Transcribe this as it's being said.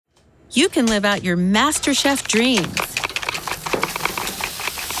you can live out your MasterChef dreams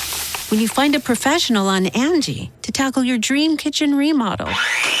when you find a professional on Angie to tackle your dream kitchen remodel.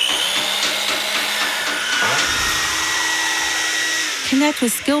 Connect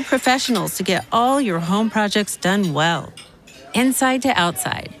with skilled professionals to get all your home projects done well. Inside to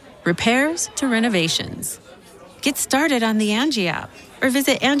outside, repairs to renovations. Get started on the Angie app or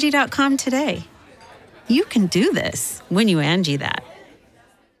visit Angie.com today. You can do this when you Angie that.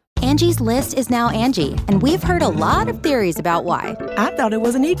 Angie's List is now Angie, and we've heard a lot of theories about why. I thought it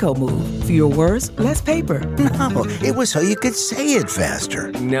was an eco move. Fewer words, less paper. No, it was so you could say it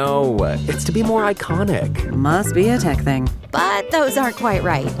faster. No, it's to be more iconic. Must be a tech thing. But those aren't quite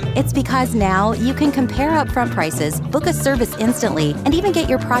right. It's because now you can compare upfront prices, book a service instantly, and even get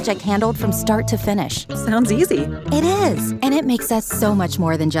your project handled from start to finish. Sounds easy. It is, and it makes us so much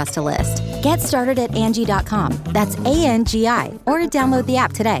more than just a list. Get started at Angie.com. That's ANGI, or download the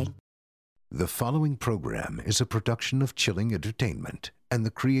app today. The following program is a production of Chilling Entertainment and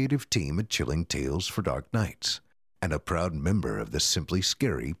the creative team at Chilling Tales for Dark Nights, and a proud member of the Simply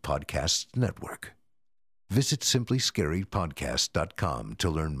Scary Podcasts Network. Visit simplyscarypodcast.com to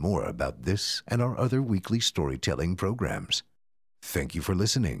learn more about this and our other weekly storytelling programs. Thank you for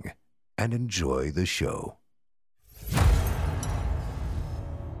listening, and enjoy the show.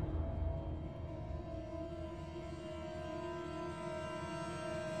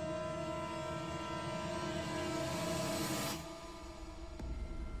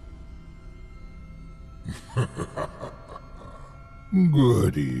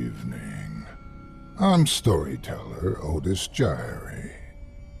 Good evening. I'm storyteller Otis Gyrie,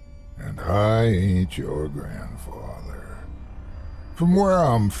 and I ain't your grandfather. From where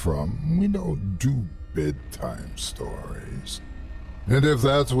I'm from, we don't do bedtime stories. And if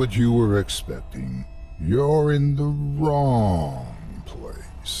that's what you were expecting, you're in the wrong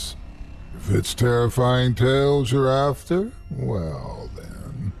place. If it's terrifying tales you're after, well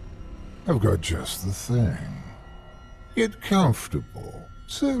then, I've got just the thing. Get comfortable,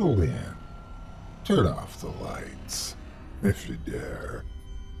 settle in, turn off the lights, if you dare.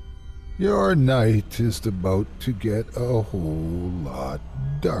 Your night is about to get a whole lot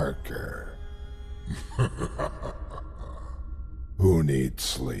darker. Who needs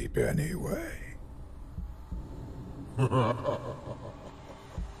sleep anyway?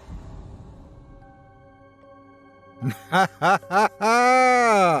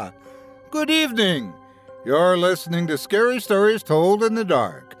 Good evening. You're listening to Scary Stories Told in the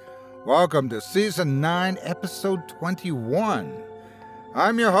Dark. Welcome to Season 9, Episode 21.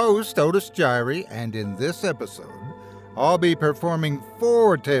 I'm your host, Otis Gyrie, and in this episode, I'll be performing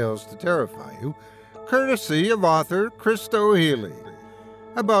 4 tales to terrify you, courtesy of author Christo Healy,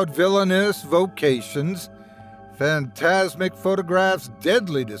 about villainous vocations, phantasmic photographs,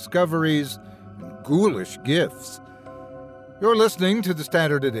 deadly discoveries, and ghoulish gifts. You're listening to the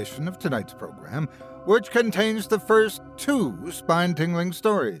standard edition of tonight's program, which contains the first 2 spine-tingling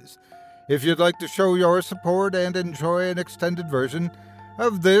stories. If you'd like to show your support and enjoy an extended version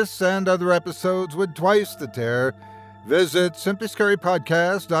of this and other episodes with twice the terror, visit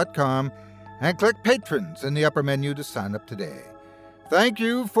simplyscarypodcast.com and click Patrons in the upper menu to sign up today. Thank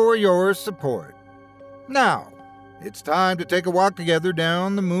you for your support. Now, it's time to take a walk together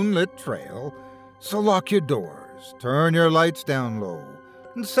down the moonlit trail, so lock your doors, turn your lights down low,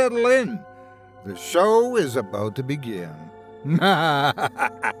 and settle in. The show is about to begin.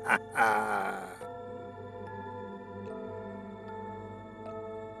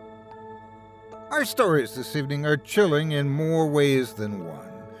 Our stories this evening are chilling in more ways than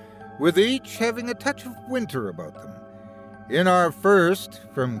one, with each having a touch of winter about them. In our first,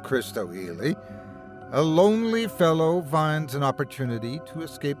 from Christo Healy, a lonely fellow finds an opportunity to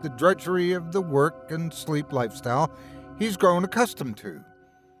escape the drudgery of the work and sleep lifestyle he's grown accustomed to.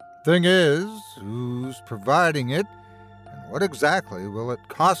 Thing is, who's providing it, and what exactly will it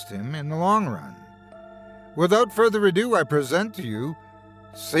cost him in the long run? Without further ado, I present to you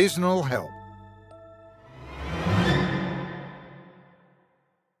Seasonal Help.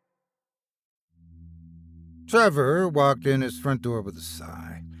 Trevor walked in his front door with a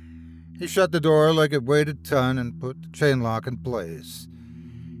sigh. He shut the door like it weighed a ton and put the chain lock in place.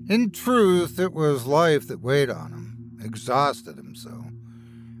 In truth, it was life that weighed on him, exhausted him so.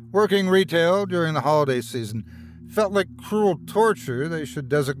 Working retail during the holiday season felt like cruel torture they should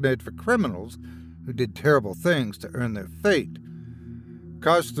designate for criminals who did terrible things to earn their fate.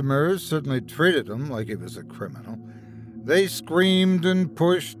 Customers certainly treated him like he was a criminal. They screamed and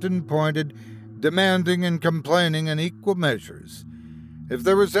pushed and pointed, demanding and complaining in equal measures. If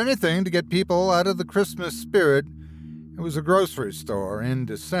there was anything to get people out of the Christmas spirit, It was a grocery store in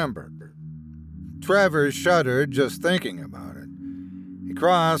December. Trevor shuddered just thinking about it. He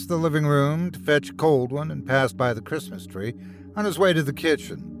crossed the living room to fetch a cold one and passed by the Christmas tree on his way to the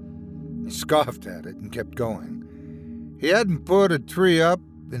kitchen. He scoffed at it and kept going. He hadn't put a tree up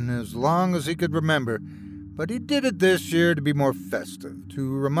in as long as he could remember, but he did it this year to be more festive,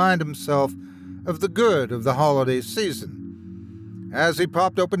 to remind himself of the good of the holiday season. As he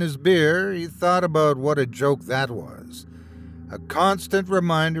popped open his beer, he thought about what a joke that was. A constant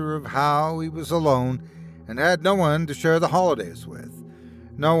reminder of how he was alone and had no one to share the holidays with.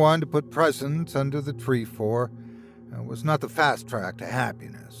 No one to put presents under the tree for. It was not the fast track to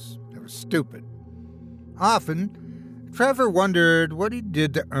happiness. It was stupid. Often, Trevor wondered what he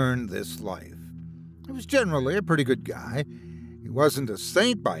did to earn this life. He was generally a pretty good guy. He wasn't a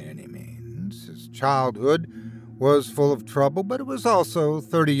saint by any means. His childhood was full of trouble, but it was also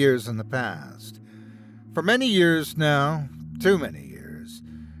 30 years in the past. For many years now, too many years,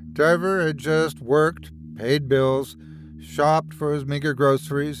 Trevor had just worked, paid bills, shopped for his meager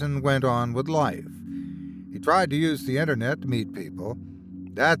groceries, and went on with life. He tried to use the internet to meet people.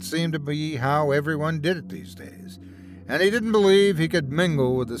 That seemed to be how everyone did it these days, and he didn't believe he could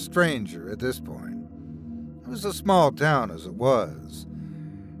mingle with a stranger at this point. It was a small town as it was.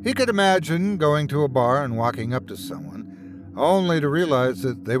 He could imagine going to a bar and walking up to someone, only to realize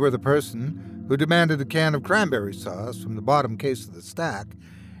that they were the person who demanded a can of cranberry sauce from the bottom case of the stack,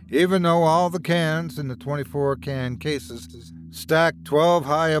 even though all the cans in the 24-can cases stacked 12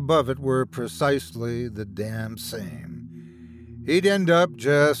 high above it were precisely the damn same. He'd end up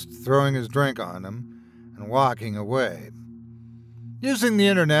just throwing his drink on them and walking away. Using the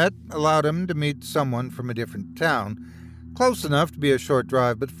internet allowed him to meet someone from a different town, close enough to be a short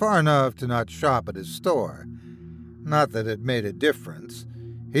drive, but far enough to not shop at his store. Not that it made a difference.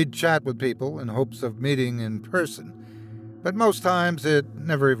 He'd chat with people in hopes of meeting in person, but most times it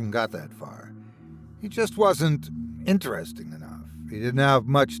never even got that far. He just wasn't interesting enough. He didn't have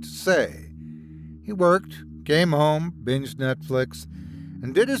much to say. He worked, came home, binged Netflix,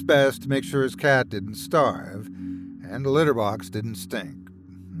 and did his best to make sure his cat didn't starve and the litter box didn't stink.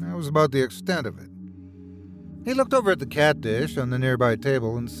 That was about the extent of it. He looked over at the cat dish on the nearby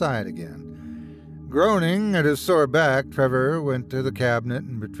table and sighed again. Groaning at his sore back, Trevor went to the cabinet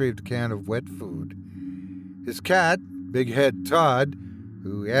and retrieved a can of wet food. His cat, Big Head Todd,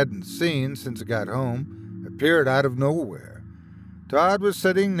 who he hadn't seen since he got home, appeared out of nowhere. Todd was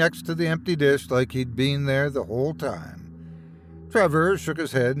sitting next to the empty dish like he'd been there the whole time. Trevor shook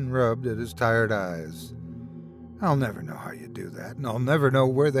his head and rubbed at his tired eyes. "I'll never know how you do that, and I'll never know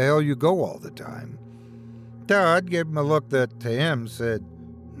where the hell you go all the time." Todd gave him a look that, to him, said,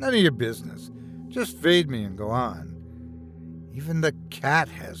 "None of your business. Just feed me and go on." Even the cat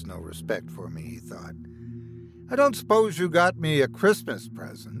has no respect for me, he thought. "I don't suppose you got me a Christmas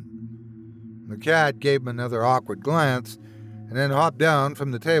present?" The cat gave him another awkward glance, and then hopped down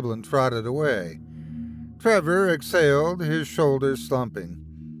from the table and trotted away. Trevor exhaled, his shoulders slumping.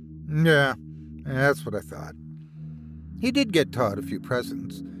 Yeah, that's what I thought. He did get Todd a few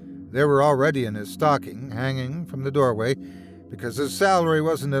presents. They were already in his stocking, hanging from the doorway, because his salary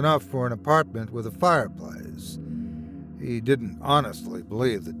wasn't enough for an apartment with a fireplace. He didn't honestly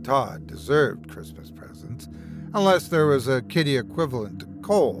believe that Todd deserved Christmas presents, unless there was a kitty equivalent to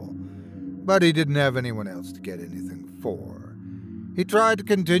Cole, but he didn't have anyone else to get anything for. He tried to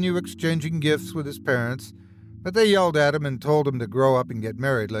continue exchanging gifts with his parents, but they yelled at him and told him to grow up and get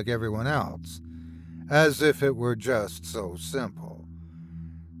married like everyone else, as if it were just so simple.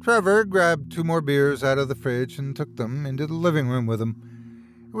 Trevor grabbed 2 more beers out of the fridge and took them into the living room with him.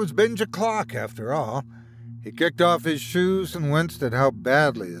 It was binge o'clock, after all. He kicked off his shoes and winced at how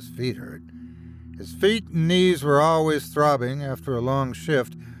badly his feet hurt. His feet and knees were always throbbing after a long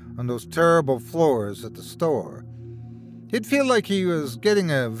shift on those terrible floors at the store. He'd feel like he was getting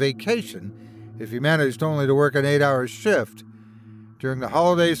a vacation if he managed only to work an 8-hour shift. During the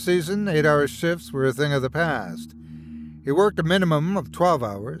holiday season, 8-hour shifts were a thing of the past. He worked a minimum of 12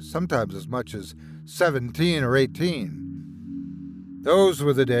 hours, sometimes as much as 17 or 18. Those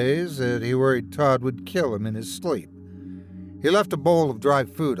were the days that he worried Todd would kill him in his sleep. He left a bowl of dry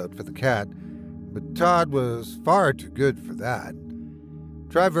food out for the cat, but Todd was far too good for that.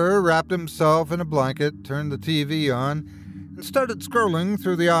 Trevor wrapped himself in a blanket, turned the TV on, and started scrolling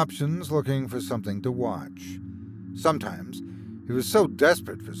through the options looking for something to watch. Sometimes he was so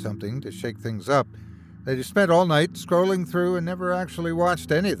desperate for something to shake things up that he spent all night scrolling through and never actually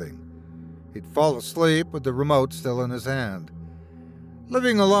watched anything. He'd fall asleep with the remote still in his hand.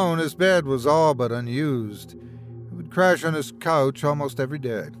 Living alone, his bed was all but unused. He would crash on his couch almost every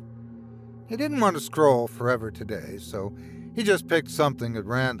day. He didn't want to scroll forever today, so he just picked something at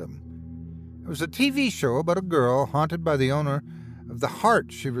random. It was a TV show about a girl haunted by the owner of the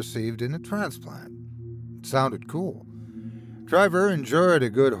heart she received in a transplant. It sounded cool. Trevor enjoyed a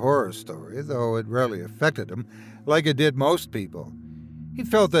good horror story, though it rarely affected him like it did most people. He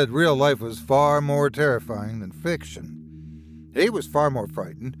felt that real life was far more terrifying than fiction. He was far more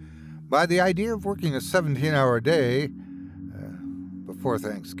frightened by the idea of working a 17-hour day before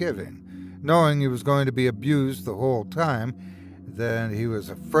Thanksgiving, knowing he was going to be abused the whole time, than he was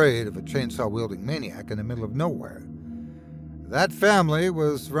afraid of a chainsaw-wielding maniac in the middle of nowhere. That family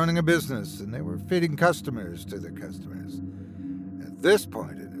was running a business, and they were feeding customers to their customers. At this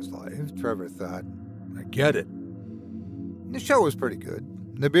point in his life, Trevor thought, I get it. The show was pretty good.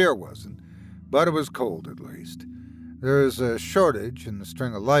 The beer wasn't, but it was cold at least. There was a shortage in the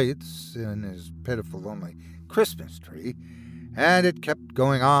string of lights in his pitiful, lonely Christmas tree, and it kept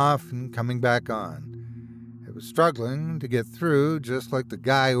going off and coming back on. It was struggling to get through, just like the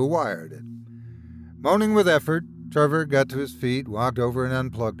guy who wired it. Moaning with effort, Trevor got to his feet, walked over and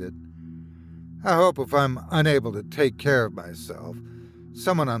unplugged it. I hope if I'm unable to take care of myself,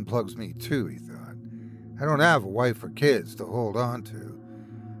 someone unplugs me too, he thought. I don't have a wife or kids to hold on to.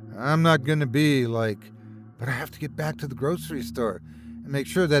 I'm not going to be like, but I have to get back to the grocery store and make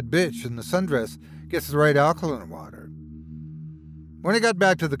sure that bitch in the sundress gets the right alkaline water. When he got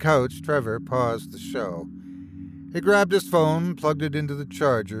back to the couch, Trevor paused the show. He grabbed his phone, plugged it into the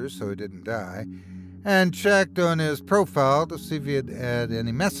charger so he didn't die, and checked on his profile to see if he had had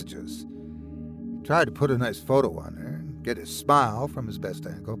any messages. He tried to put a nice photo on there, get his smile from his best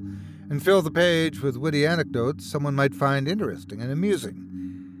angle, and fill the page with witty anecdotes someone might find interesting and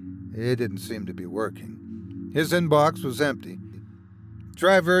amusing. It didn't seem to be working. His inbox was empty.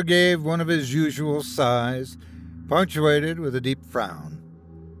 Trevor gave one of his usual sighs, punctuated with a deep frown.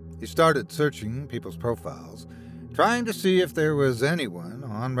 He started searching people's profiles, trying to see if there was anyone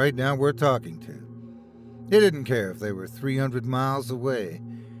on right now worth talking to. He didn't care if they were 300 miles away.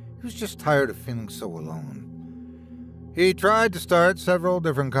 He was just tired of feeling so alone. He tried to start several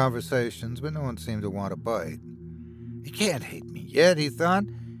different conversations, but no one seemed to want to bite. You can't hate me yet, he thought,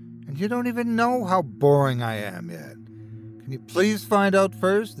 and you don't even know how boring I am yet. Can you please find out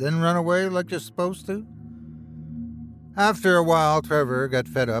first, then run away like you're supposed to? After a while, Trevor got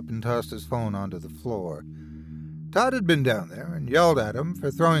fed up and tossed his phone onto the floor. Todd had been down there and yelled at him for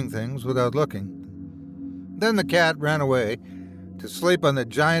throwing things without looking. Then the cat ran away to sleep on the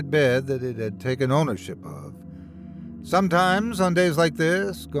giant bed that it had taken ownership of. Sometimes, on days like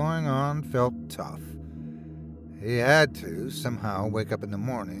this, going on felt tough. He had to somehow wake up in the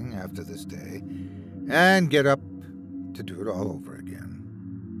morning after this day and get up to do it all over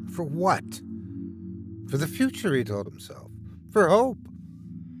again. For what? For the future, he told himself. For hope.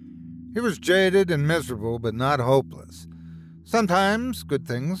 He was jaded and miserable, but not hopeless. Sometimes good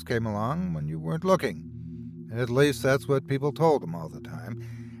things came along when you weren't looking. At least that's what people told him all the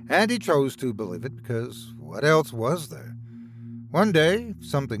time, and he chose to believe it because what else was there? One day,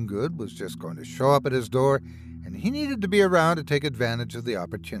 something good was just going to show up at his door, and he needed to be around to take advantage of the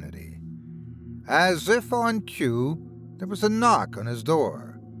opportunity. As if on cue, there was a knock on his door.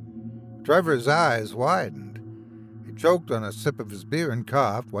 Trevor's eyes widened. He choked on a sip of his beer and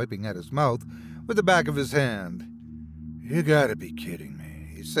coughed, wiping at his mouth with the back of his hand. You gotta be kidding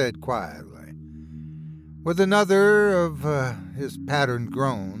me, he said quietly. With another of his patterned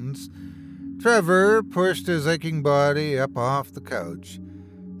groans, Trevor pushed his aching body up off the couch.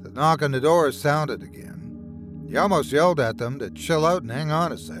 The knock on the door sounded again. He almost yelled at them to chill out and hang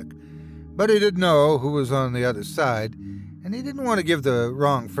on a sec, but he didn't know who was on the other side, and he didn't want to give the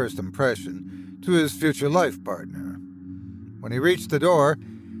wrong first impression to his future life partner. When he reached the door,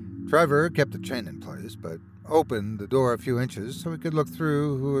 Trevor kept the chain in place, but opened the door a few inches so he could look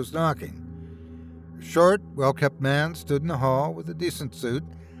through who was knocking. A short, well-kept man stood in the hall with a decent suit,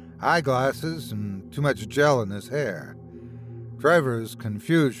 eyeglasses, and too much gel in his hair. Trevor's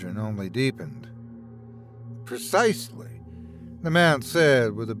confusion only deepened. Precisely, the man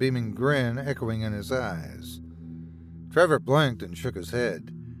said with a beaming grin echoing in his eyes. Trevor blinked and shook his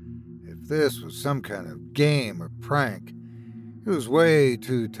head. If this was some kind of game or prank, he was way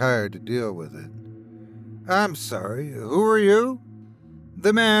too tired to deal with it. I'm sorry, who are you?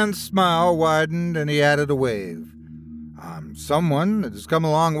 The man's smile widened and he added a wave. I'm someone that has come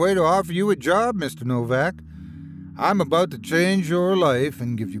a long way to offer you a job, Mr. Novak. I'm about to change your life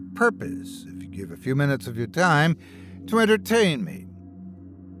and give you purpose if you give a few minutes of your time to entertain me.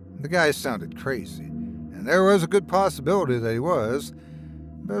 The guy sounded crazy, and there was a good possibility that he was,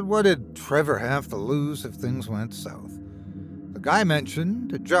 but what did Trevor have to lose if things went south? The guy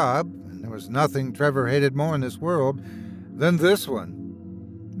mentioned a job, and there There was nothing Trevor hated more in this world than this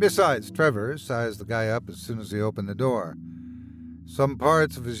one. Besides, Trevor sized the guy up as soon as he opened the door. Some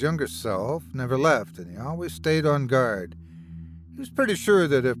parts of his younger self never left, and he always stayed on guard. He was pretty sure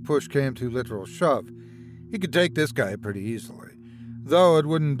that if push came to literal shove, he could take this guy pretty easily, though it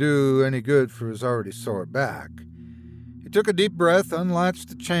wouldn't do any good for his already sore back. He took a deep breath, unlatched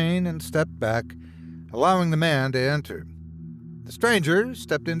the chain, and stepped back, allowing the man to enter. The stranger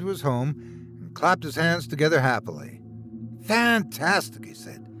stepped into his home and clapped his hands together happily. "Fantastic," he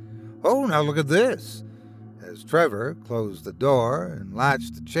said. "Oh, now look at this." As Trevor closed the door and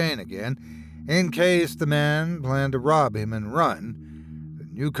latched the chain again, in case the man planned to rob him and run, the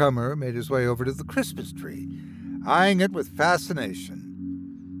newcomer made his way over to the Christmas tree, eyeing it with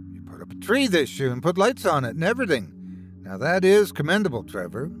fascination. "You put up a tree this year and put lights on it and everything. Now that is commendable,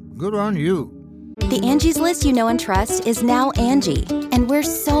 Trevor. Good on you." The Angie's List you know and trust is now Angie, and we're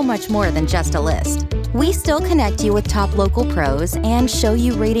so much more than just a list. We still connect you with top local pros and show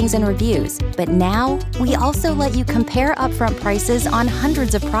you ratings and reviews, but now we also let you compare upfront prices on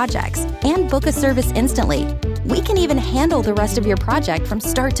hundreds of projects and book a service instantly. We can even handle the rest of your project from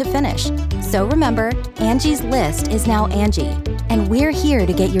start to finish. So remember, Angie's List is now Angie, and we're here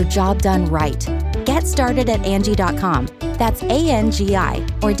to get your job done right. Get started at Angie.com. That's ANGI,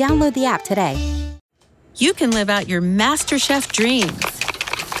 or download the app today. You can live out your MasterChef dreams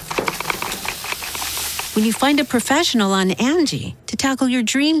when you find a professional on Angie to tackle your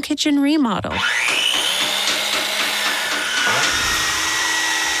dream kitchen remodel.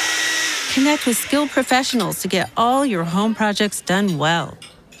 Connect with skilled professionals to get all your home projects done well.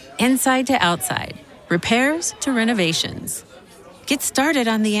 Inside to outside, repairs to renovations. Get started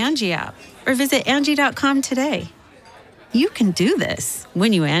on the Angie app or visit Angie.com today. You can do this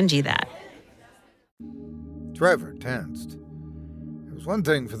when you Angie that. Trevor tensed. It was one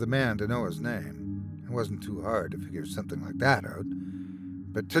thing for the man to know his name. It wasn't too hard to figure something like that out.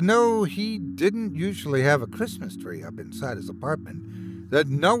 But to know he didn't usually have a Christmas tree up inside his apartment that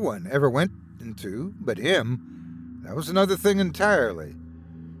no one ever went into but him, that was another thing entirely.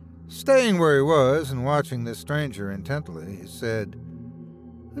 Staying where he was and watching this stranger intently, he said,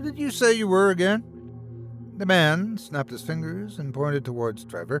 "Who did you say you were again?" The man snapped his fingers and pointed towards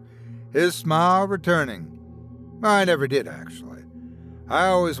Trevor, his smile returning. "I never did, actually. I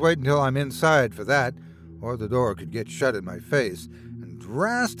always wait until I'm inside for that, or the door could get shut in my face and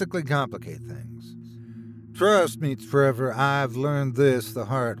drastically complicate things. Trust me, Trevor, I've learned this the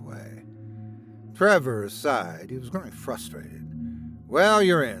hard way." Trevor sighed. He was growing frustrated. "Well,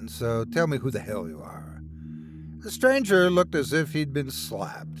 you're in, so tell me who the hell you are." The stranger looked as if he'd been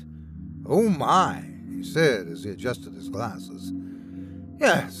slapped. "Oh my," he said as he adjusted his glasses.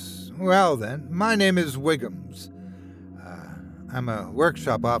 "Yes, well then, my name is Wiggums. I'm a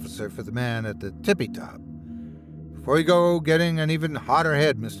workshop officer for the man at the tippy top. Before you go getting an even hotter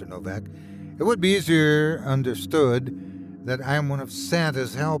head, Mr. Novak, it would be easier understood that I am one of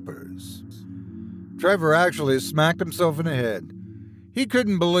Santa's helpers." Trevor actually smacked himself in the head. He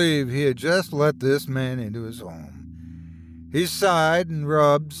couldn't believe he had just let this man into his home. He sighed and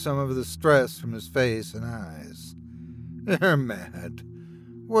rubbed some of the stress from his face and eyes. "You're mad.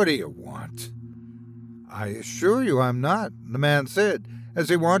 What do you want?" "I assure you I'm not," the man said as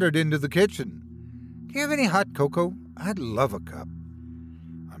he wandered into the kitchen. "Do you have any hot cocoa? I'd love a cup."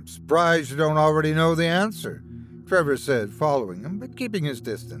 "I'm surprised you don't already know the answer," Trevor said, following him, but keeping his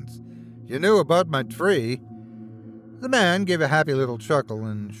distance. "You knew about my tree." The man gave a happy little chuckle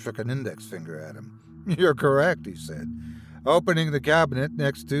and shook an index finger at him. "You're correct," he said, opening the cabinet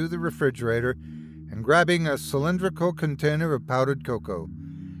next to the refrigerator and grabbing a cylindrical container of powdered cocoa.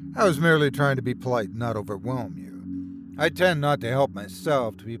 "I was merely trying to be polite and not overwhelm you. I tend not to help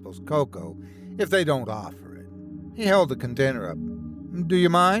myself to people's cocoa if they don't offer it." He held the container up. "Do you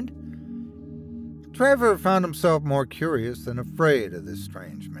mind?" Trevor found himself more curious than afraid of this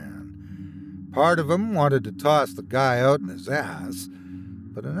strange man. Part of him wanted to toss the guy out in his ass,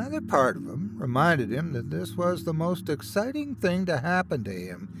 but another part of him reminded him that this was the most exciting thing to happen to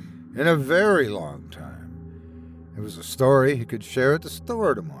him in a very long time. It was a story he could share at the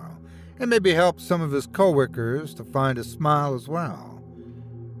store tomorrow, and maybe help some of his coworkers to find a smile as well.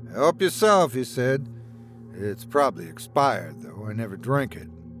 "Help yourself," he said. "It's probably expired, though. I never drink it."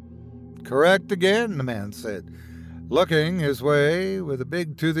 "Correct again," the man said, looking his way with a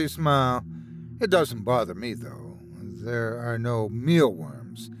big toothy smile. "It doesn't bother me, though. There are no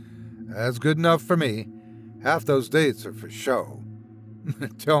mealworms. That's good enough for me. Half those dates are for show."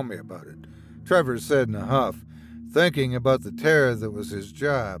 "Tell me about it," Trevor said in a huff, thinking about the terror that was his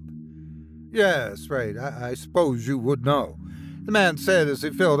job. "Yes, right. I suppose you would know. the man said as he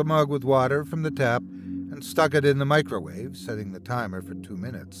filled a mug with water from the tap and stuck it in the microwave, setting the timer for 2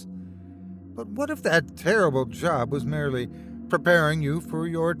 minutes. But what if that terrible job was merely preparing you for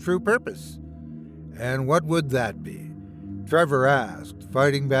your true purpose? And what would that be? Trevor asked,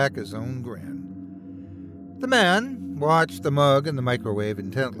 fighting back his own grin. The man watched the mug and the microwave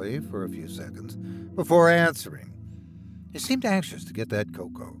intently for a few seconds before answering. He seemed anxious to get that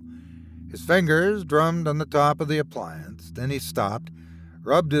cocoa. His fingers drummed on the top of the appliance. Then he stopped,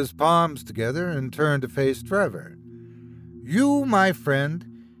 rubbed his palms together, and turned to face Trevor. You, my friend,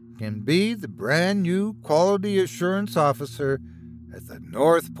 can be the brand new quality assurance officer at the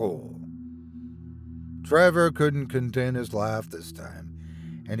North Pole. Trevor couldn't contain his laugh this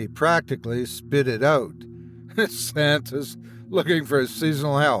time, and he practically spit it out. Santa's looking for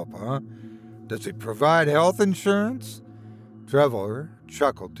seasonal help, huh? Does he provide health insurance? Trevor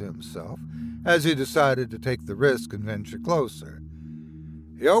chuckled to himself as he decided to take the risk and venture closer.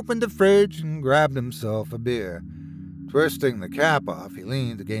 He opened the fridge and grabbed himself a beer. Twisting the cap off, he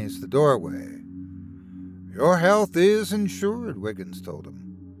leaned against the doorway. Your health is insured, Wiggins told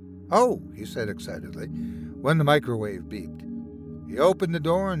him. Oh, he said excitedly, when the microwave beeped. He opened the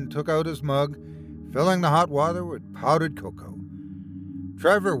door and took out his mug, filling the hot water with powdered cocoa.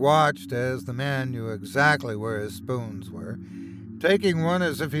 Trevor watched as the man knew exactly where his spoons were, taking one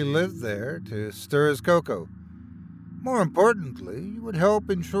as if he lived there to stir his cocoa. More importantly, you would help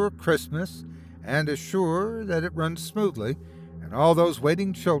ensure Christmas and assure that it runs smoothly and all those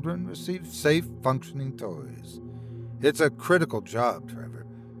waiting children receive safe, functioning toys. It's a critical job, Trevor.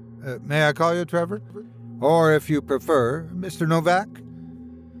 May I call you Trevor? Or, if you prefer, Mr. Novak?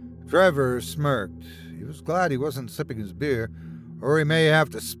 Trevor smirked. He was glad he wasn't sipping his beer, or he may have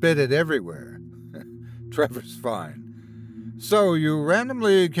to spit it everywhere. Trevor's fine. So you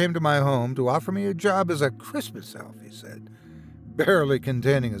randomly came to my home to offer me a job as a Christmas elf, he said, barely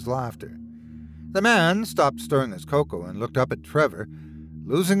containing his laughter. The man stopped stirring his cocoa and looked up at Trevor,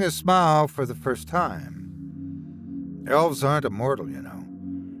 losing his smile for the first time. Elves aren't immortal, you know.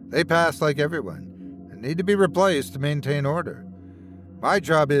 They pass like everyone and need to be replaced to maintain order. My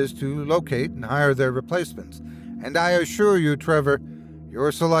job is to locate and hire their replacements, and I assure you, Trevor,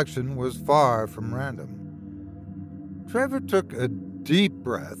 your selection was far from random. Trevor took a deep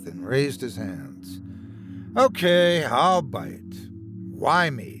breath and raised his hands. Okay, I'll bite. Why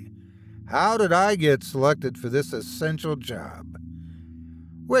me? How did I get selected for this essential job?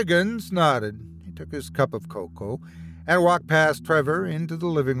 Wiggins nodded. He took his cup of cocoa and walked past Trevor into the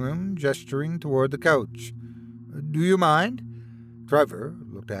living room, gesturing toward the couch. Do you mind? Trevor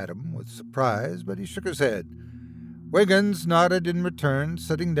looked at him with surprise, but he shook his head. Wiggins nodded in return,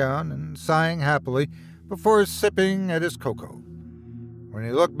 sitting down and sighing happily before sipping at his cocoa. When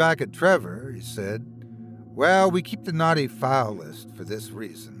he looked back at Trevor, he said, Well, we keep the naughty file list for this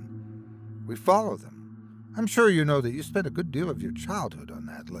reason. We follow them. I'm sure you know that you spent a good deal of your childhood on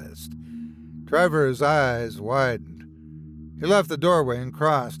that list. Trevor's eyes widened. He left the doorway and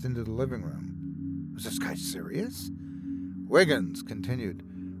crossed into the living room. Was this guy serious? Wiggins continued,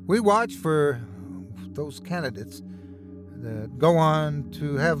 We watch for those candidates that go on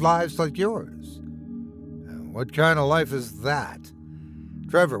to have lives like yours. What kind of life is that?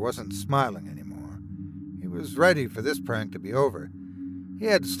 Trevor wasn't smiling anymore. He was ready for this prank to be over. He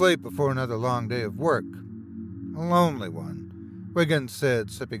had to sleep before another long day of work. A lonely one, Wiggins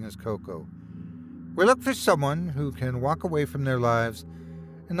said, sipping his cocoa. We look for someone who can walk away from their lives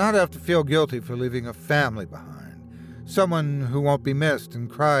and not have to feel guilty for leaving a family behind. Someone who won't be missed and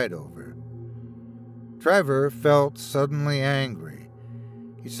cried over. Trevor felt suddenly angry.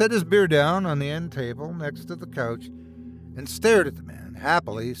 He set his beer down on the end table next to the couch and stared at the man,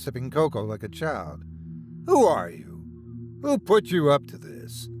 happily sipping cocoa like a child. Who are you? Who put you up to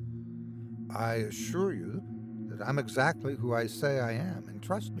this? I assure you that I'm exactly who I say I am, and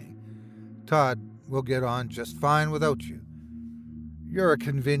trust me, Todd will get on just fine without you. You're a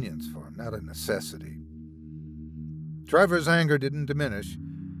convenience for him, not a necessity. Trevor's anger didn't diminish,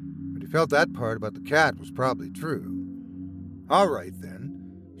 but he felt that part about the cat was probably true. All right, then.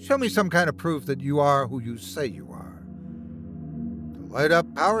 Show me some kind of proof that you are who you say you are. The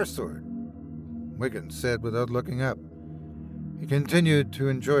light-up power sword, Wiggins said without looking up. He continued to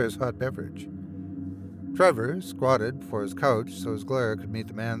enjoy his hot beverage. Trevor squatted before his couch so his glare could meet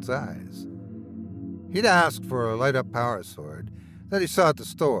the man's eyes. He'd asked for a light-up power sword that he saw at the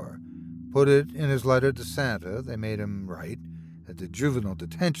store, put it in his letter to Santa they made him write at the juvenile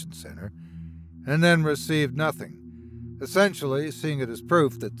detention center, and then received nothing, essentially seeing it as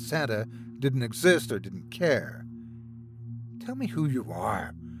proof that Santa didn't exist or didn't care. Tell me who you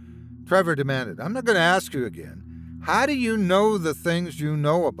are, Trevor demanded. I'm not going to ask you again. How do you know the things you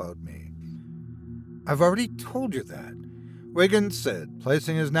know about me? I've already told you that, Wiggins said,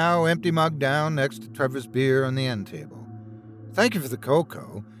 placing his now empty mug down next to Trevor's beer on the end table. Thank you for the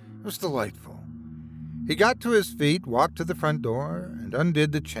cocoa. It was delightful. He got to his feet, walked to the front door, and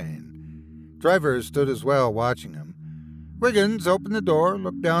undid the chain. Trevor stood as well, watching him. Wiggins opened the door,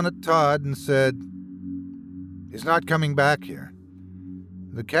 looked down at Todd, and said, "He's not coming back here."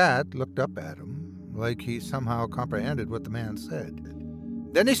 The cat looked up at him, like he somehow comprehended what the man said.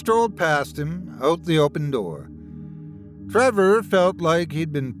 Then he strolled past him, out the open door. Trevor felt like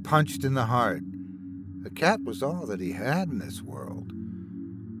he'd been punched in the heart. The cat was all that he had in this world.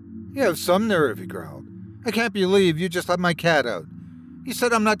 "You have some nerve," he growled. "I can't believe you just let my cat out. You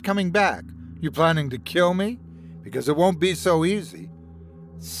said I'm not coming back. You planning to kill me? Because it won't be so easy."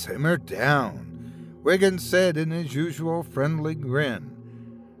 "Simmer down," Wiggins said in his usual friendly grin.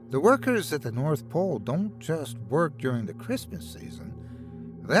 "The workers at the North Pole don't just work during the Christmas season.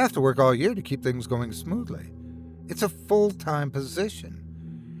 They have to work all year to keep things going smoothly. It's a full-time position.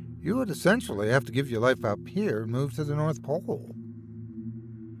 You would essentially have to give your life up here and move to the North Pole."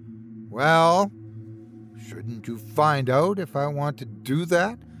 "Well, shouldn't you find out if I want to do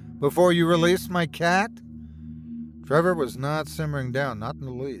that before you release my cat?" Trevor was not simmering down, not in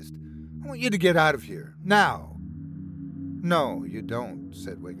the least. "I want you to get out of here, now." "No, you don't,"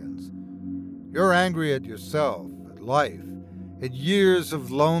 said Wiggins. "You're angry at yourself, at life, at years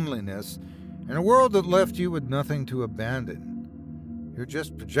of loneliness, and a world that left you with nothing to abandon. You're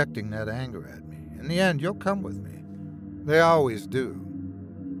just projecting that anger at me. In the end, you'll come with me. They always do."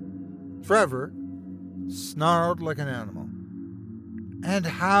 Trevor snarled like an animal. "And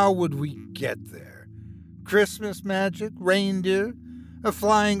how would we get there? Christmas magic? Reindeer? A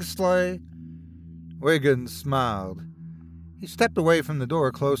flying sleigh?" Wiggins smiled. He stepped away from the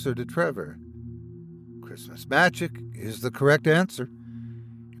door closer to Trevor. "Christmas magic is the correct answer."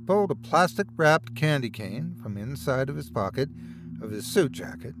 He pulled a plastic-wrapped candy cane from inside of his pocket of his suit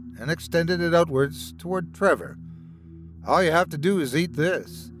jacket and extended it outwards toward Trevor. "All you have to do is eat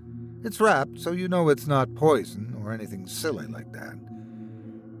this. It's wrapped so you know it's not poison or anything silly like that.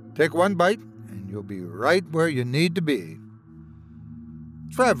 Take one bite and you'll be right where you need to be."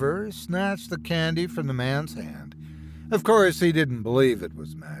 Trevor snatched the candy from the man's hand. Of course, he didn't believe it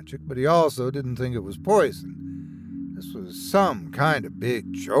was magic, but he also didn't think it was poison. This was some kind of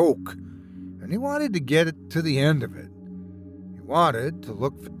big joke, and he wanted to get it to the end of it. He wanted to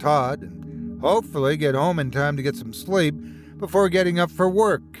look for Todd and hopefully get home in time to get some sleep before getting up for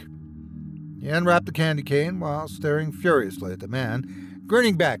work. He unwrapped the candy cane while staring furiously at the man,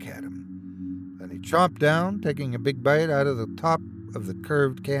 grinning back at him. Then he chomped down, taking a big bite out of the top of the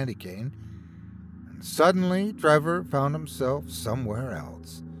curved candy cane. And suddenly, Trevor found himself somewhere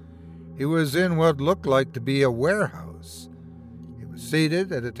else. He was in what looked like to be a warehouse. He was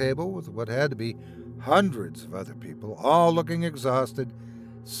seated at a table with what had to be hundreds of other people, all looking exhausted,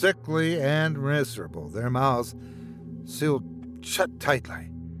 sickly, and miserable, their mouths sealed shut tightly.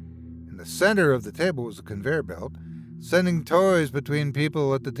 In the center of the table was a conveyor belt, sending toys between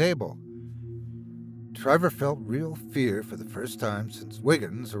people at the table. Trevor felt real fear for the first time since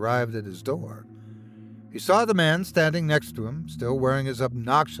Wiggins arrived at his door. He saw the man standing next to him, still wearing his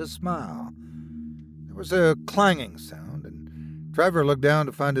obnoxious smile. There was a clanging sound, and Trevor looked down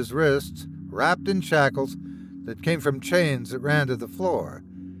to find his wrists wrapped in shackles that came from chains that ran to the floor.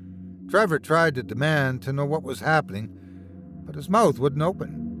 Trevor tried to demand to know what was happening, but his mouth wouldn't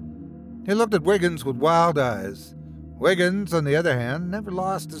open. He looked at Wiggins with wild eyes. Wiggins, on the other hand, never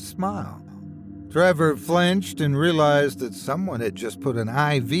lost his smile. Trevor flinched and realized that someone had just put an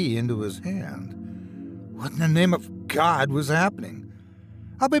IV into his hand. What in the name of God was happening?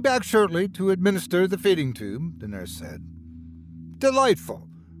 "I'll be back shortly to administer the feeding tube," the nurse said. "Delightful,"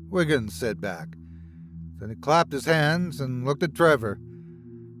 Wiggins said back. Then he clapped his hands and looked at Trevor.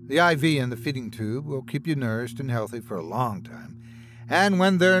 "The IV and the feeding tube will keep you nourished and healthy for a long time, and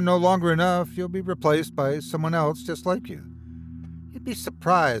when they're no longer enough, you'll be replaced by someone else just like you. You'd be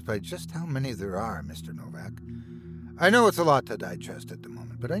surprised by just how many there are, Mr. Novak. I know it's a lot to digest at the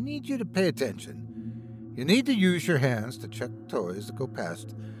moment, but I need you to pay attention. You need to use your hands to check toys that go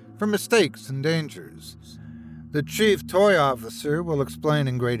past for mistakes and dangers. The chief toy officer will explain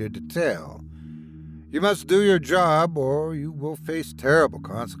in greater detail. You must do your job or you will face terrible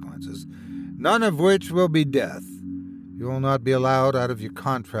consequences, none of which will be death. You will not be allowed out of your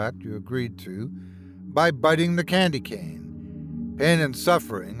contract you agreed to by biting the candy cane. Pain and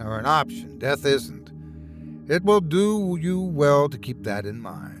suffering are an option, death isn't. It will do you well to keep that in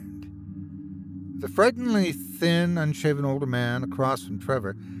mind." The frighteningly thin, unshaven older man across from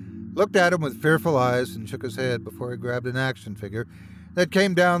Trevor looked at him with fearful eyes and shook his head before he grabbed an action figure that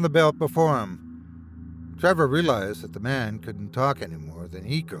came down the belt before him. Trevor realized that the man couldn't talk any more than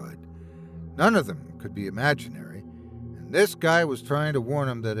he could. None of them could be imaginary, and this guy was trying to warn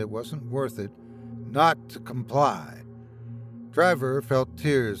him that it wasn't worth it not to comply. Trevor felt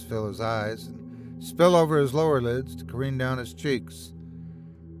tears fill his eyes and spill over his lower lids to careen down his cheeks.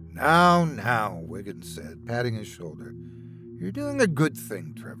 Now, Wiggins said, patting his shoulder. You're doing a good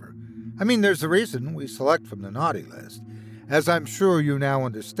thing, Trevor. I mean, there's a reason we select from the naughty list, as I'm sure you now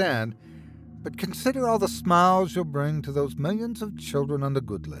understand, but consider all the smiles you'll bring to those millions of children on the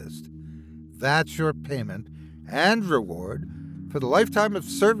good list. That's your payment and reward for the lifetime of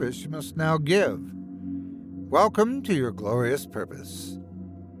service you must now give. Welcome to your glorious purpose.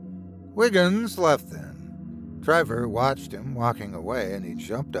 Wiggins left then. Trevor watched him walking away, and he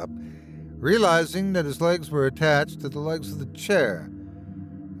jumped up, realizing that his legs were attached to the legs of the chair.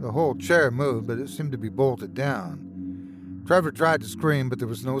 The whole chair moved, but it seemed to be bolted down. Trevor tried to scream, but there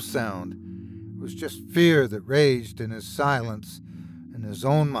was no sound. It was just fear that raged in his silence, in his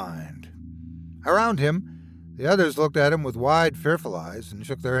own mind. Around him, the others looked at him with wide, fearful eyes and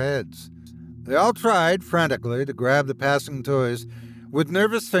shook their heads. They all tried frantically to grab the passing toys with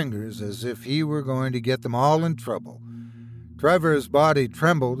nervous fingers as if he were going to get them all in trouble. Trevor's body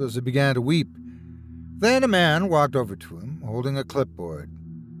trembled as he began to weep. Then a man walked over to him, holding a clipboard.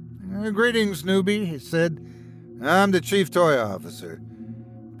 Greetings, newbie, he said. I'm the chief toy officer.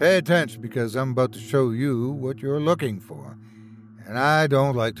 Pay attention because I'm about to show you what you're looking for, and I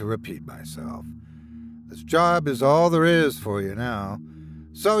don't like to repeat myself. This job is all there is for you now,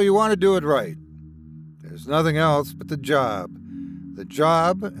 so you want to do it right. There's nothing else but the job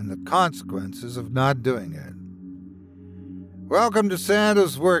and the consequences of not doing it. Welcome to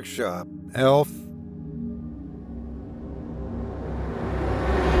Santa's workshop, elf.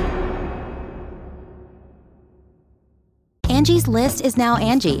 Angie's List is now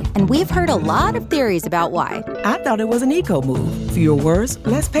Angie, and we've heard a lot of theories about why. I thought it was an eco move. Fewer words,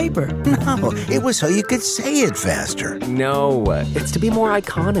 less paper. No, it was so you could say it faster. No, it's to be more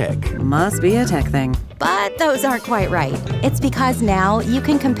iconic. Must be a tech thing. But those aren't quite right. It's because now you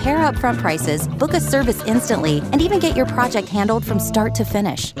can compare upfront prices, book a service instantly, and even get your project handled from start to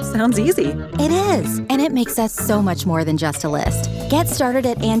finish. Sounds easy. It is, and it makes us so much more than just a list. Get started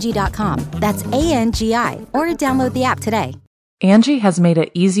at Angie.com. That's ANGI, or download the app today. Angie has made it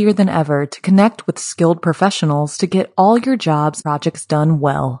easier than ever to connect with skilled professionals to get all your jobs projects done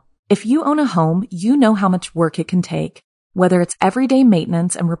well. If you own a home, you know how much work it can take, whether it's everyday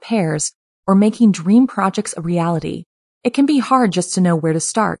maintenance and repairs or making dream projects a reality. It can be hard just to know where to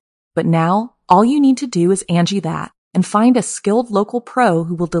start, but now all you need to do is Angie that and find a skilled local pro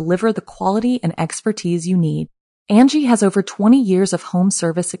who will deliver the quality and expertise you need. Angie has over 20 years of home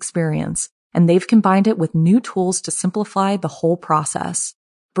service experience, and they've combined it with new tools to simplify the whole process.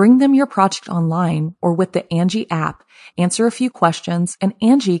 Bring them your project online or with the Angie app, answer a few questions, and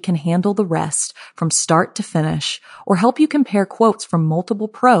Angie can handle the rest from start to finish or help you compare quotes from multiple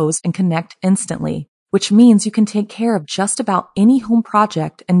pros and connect instantly, which means you can take care of just about any home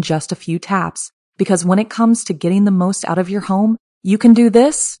project in just a few taps. Because when it comes to getting the most out of your home, you can do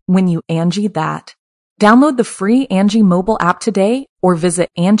this when you Angie that. Download the free Angie mobile app today or visit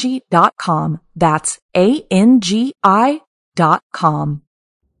Angie.com. That's ANGI.com.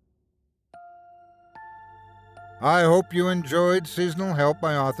 I hope you enjoyed Seasonal Help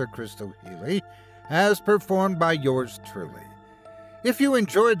by author Crystal Healy, as performed by yours truly. If you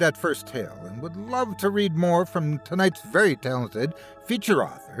enjoyed that first tale and would love to read more from tonight's very talented feature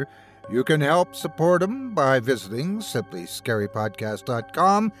author, you can help support him by visiting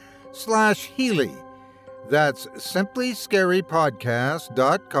simplyscarypodcast.com/Healy. That's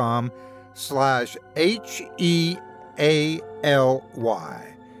simplyscarypodcast.com/HEALY.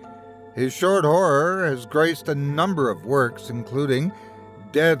 His short horror has graced a number of works, including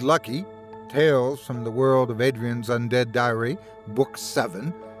Dead Lucky, Tales from the World of Adrian's Undead Diary, Book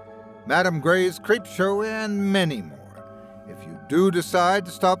 7, Madame Gray's Creep Show, and many more. If you do decide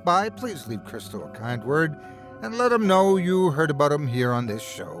to stop by, please leave Crystal a kind word and let him know you heard about him here on this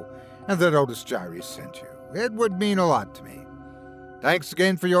show and that Otis Gyrie sent you. It would mean a lot to me. Thanks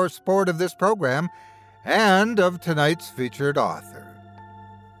again for your support of this program and of tonight's featured author.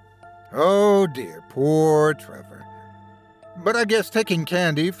 Oh dear, poor Trevor. But I guess taking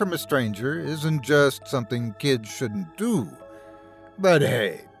candy from a stranger isn't just something kids shouldn't do. But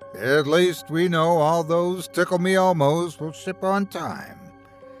hey, at least we know all those Tickle Me Elmos will ship on time.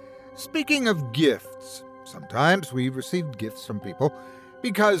 Speaking of gifts, sometimes we receive gifts from people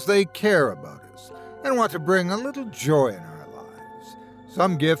because they care about us and want to bring a little joy in our lives.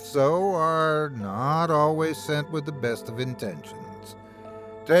 Some gifts, though, are not always sent with the best of intentions.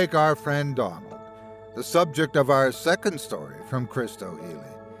 Take our friend Donald, the subject of our second story from Christo Healy.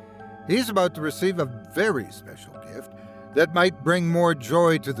 He's about to receive a very special gift that might bring more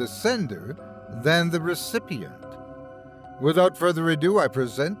joy to the sender than the recipient. Without further ado, I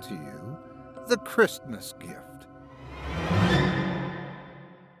present to you the Christmas gift.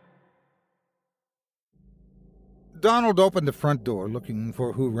 Donald opened the front door looking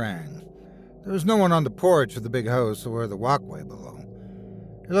for who rang. There was no one on the porch of the big house or the walkway below.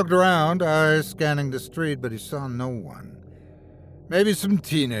 He looked around, eyes scanning the street, but he saw no one. Maybe some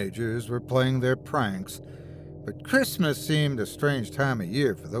teenagers were playing their pranks, but Christmas seemed a strange time of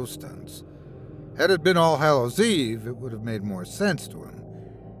year for those stunts. Had it been All Hallows Eve, it would have made more sense to him.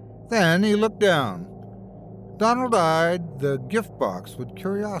 Then he looked down. Donald eyed the gift box with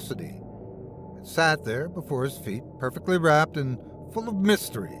curiosity. It sat there before his feet, perfectly wrapped and full of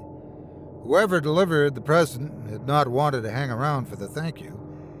mystery. Whoever delivered the present had not wanted to hang around for the thank you,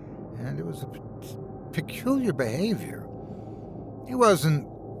 and it was a peculiar behavior. He wasn't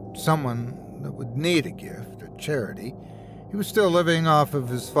someone that would need a gift or charity. He was still living off of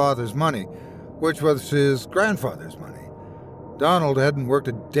his father's money, which was his grandfather's money. Donald hadn't worked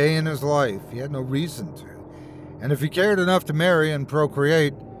a day in his life. He had no reason to. And if he cared enough to marry and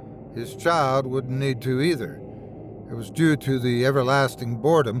procreate, his child wouldn't need to either. It was due to the everlasting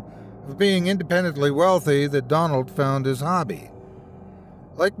boredom of being independently wealthy that Donald found his hobby.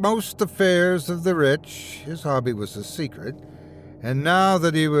 Like most affairs of the rich, his hobby was a secret, and now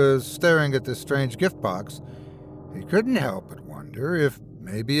that he was staring at this strange gift box, he couldn't help but wonder if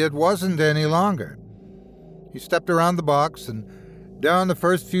maybe it wasn't any longer. He stepped around the box and down the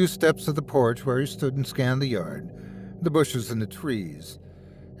first few steps of the porch where he stood and scanned the yard, the bushes and the trees.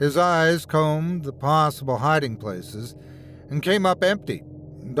 His eyes combed the possible hiding places and came up empty.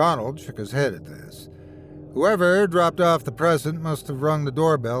 Donald shook his head at this. Whoever dropped off the present must have rung the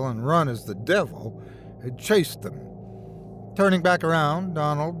doorbell and run as the devil had chased them. Turning back around,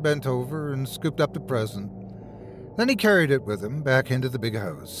 Donald bent over and scooped up the present. Then he carried it with him back into the big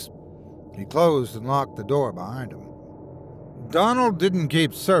house. He closed and locked the door behind him. Donald didn't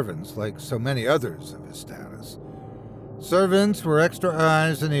keep servants like so many others of his status. Servants were extra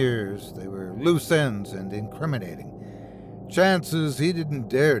eyes and ears. They were loose ends and incriminating. Chances he didn't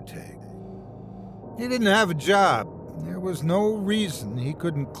dare take. He didn't have a job. There was no reason he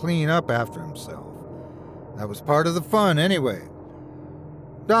couldn't clean up after himself. That was part of the fun anyway.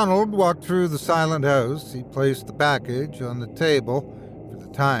 Donald walked through the silent house. He placed the package on the table for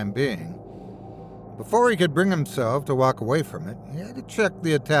the time being. Before he could bring himself to walk away from it, he had to check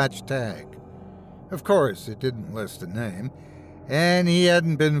the attached tag. Of course, it didn't list a name, and he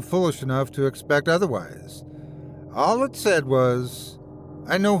hadn't been foolish enough to expect otherwise. All it said was,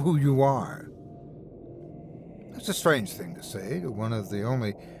 "I know who you are." That's a strange thing to say to one of the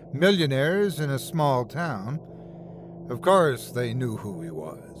only millionaires in a small town. Of course, they knew who he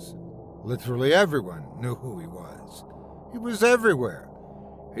was. Literally everyone knew who he was. He was everywhere.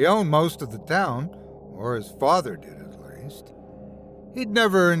 He owned most of the town, or his father did at least. He'd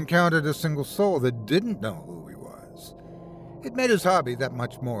never encountered a single soul that didn't know who he was. It made his hobby that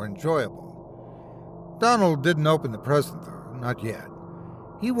much more enjoyable. Donald didn't open the present, though, not yet.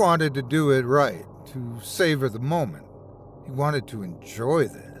 He wanted to do it right, to savor the moment. He wanted to enjoy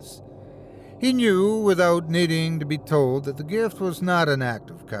this. He knew, without needing to be told, that the gift was not an act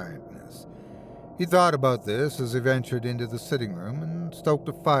of kindness. He thought about this as he ventured into the sitting room and stoked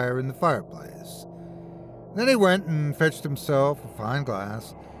a fire in the fireplace. Then he went and fetched himself a fine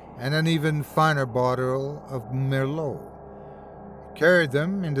glass and an even finer bottle of Merlot. He carried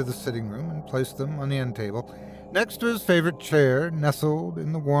them into the sitting room and placed them on the end table, next to his favorite chair, nestled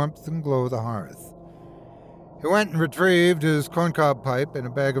in the warmth and glow of the hearth. He went and retrieved his corncob pipe and a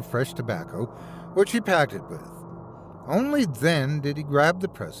bag of fresh tobacco, which he packed it with. Only then did he grab the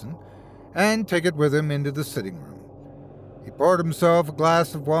present and take it with him into the sitting room. He poured himself a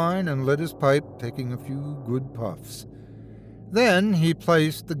glass of wine and lit his pipe, taking a few good puffs. Then he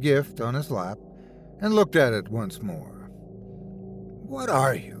placed the gift on his lap and looked at it once more. "What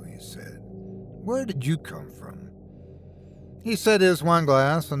are you?" he said. "Where did you come from?" He set his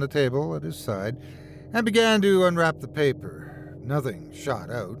wineglass on the table at his side and began to unwrap the paper. Nothing shot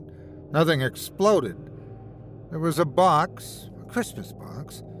out. Nothing exploded. There was a box, a Christmas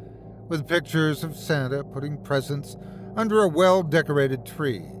box, with pictures of Santa putting presents under a well-decorated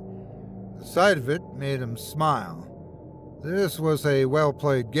tree. The sight of it made him smile. This was a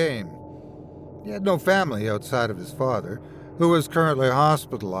well-played game. He had no family outside of his father, who was currently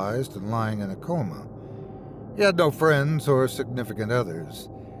hospitalized and lying in a coma. He had no friends or significant others.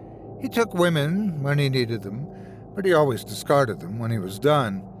 He took women when he needed them, but he always discarded them when he was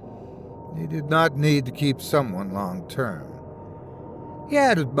done. He did not need to keep someone long term. He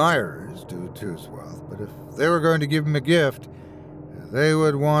had admirers due to his wealth, but if they were going to give him a gift, they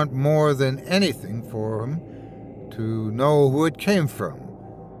would want more than anything for him to know who it came from.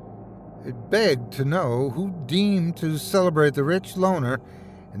 It begged to know who deemed to celebrate the rich loner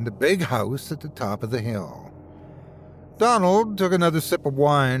in the big house at the top of the hill. Donald took another sip of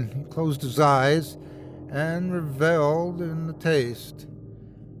wine. He closed his eyes and reveled in the taste.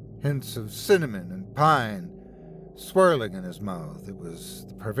 Hints of cinnamon and pine swirling in his mouth. It was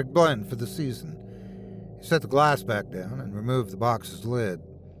the perfect blend for the season. He set the glass back down and removed the box's lid.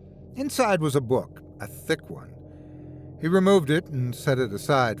 Inside was a book, a thick one. He removed it and set it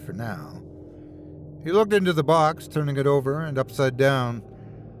aside for now. He looked into the box, turning it over and upside down.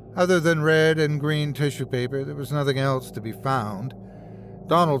 Other than red and green tissue paper, there was nothing else to be found.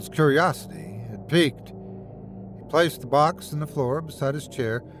 Donald's curiosity had piqued. He placed the box on the floor beside his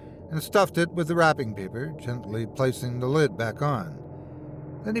chair and stuffed it with the wrapping paper, gently placing the lid back on.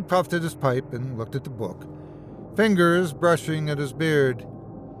 Then he puffed at his pipe and looked at the book, fingers brushing at his beard.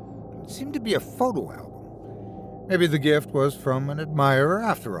 It seemed to be a photo album. Maybe the gift was from an admirer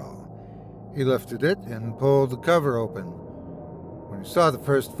after all. He lifted it and pulled the cover open. When he saw the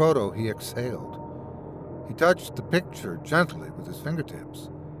first photo, he exhaled. He touched the picture gently with his fingertips.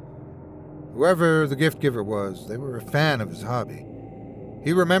 Whoever the gift giver was, they were a fan of his hobby.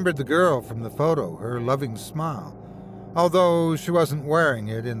 He remembered the girl from the photo, her loving smile, although she wasn't wearing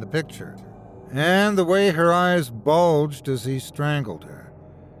it in the picture, and the way her eyes bulged as he strangled her.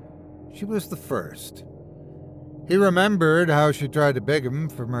 She was the first. He remembered how she tried to beg him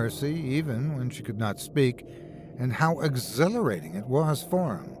for mercy, even when she could not speak, and how exhilarating it was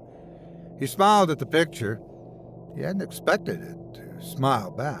for him. He smiled at the picture. He hadn't expected it to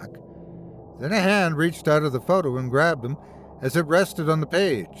smile back. Then a hand reached out of the photo and grabbed him as it rested on the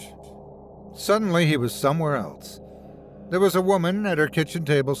page. Suddenly he was somewhere else. There was a woman at her kitchen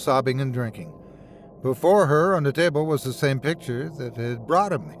table sobbing and drinking. Before her on the table was the same picture that had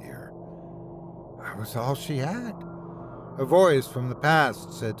brought him here. That was all she had. A voice from the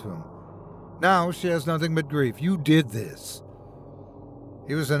past said to him, "Now she has nothing but grief. You did this."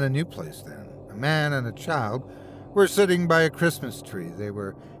 He was in a new place then. A man and a child were sitting by a Christmas tree. They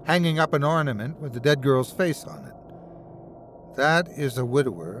were hanging up an ornament with the dead girl's face on it. That is a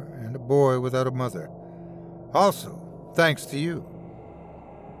widower and a boy without a mother. Also, thanks to you.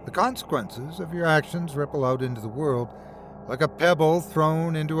 The consequences of your actions ripple out into the world like a pebble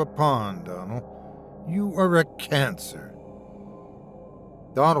thrown into a pond, Donald. You are a cancer.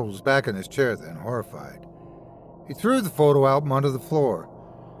 Donald was back in his chair then, horrified. He threw the photo album onto the floor.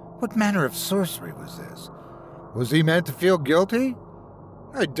 What manner of sorcery was this? Was he meant to feel guilty?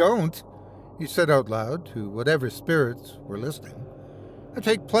 I don't, he said out loud to whatever spirits were listening. I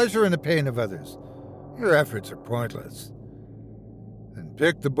take pleasure in the pain of others. Your efforts are pointless. Then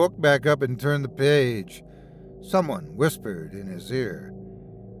picked the book back up and turned the page. Someone whispered in his ear.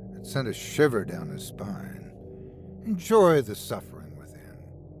 It sent a shiver down his spine. Enjoy the suffering within.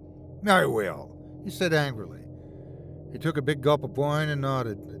 I will, he said angrily. He took a big gulp of wine and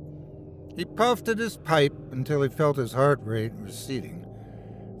nodded. He puffed at his pipe until he felt his heart rate receding.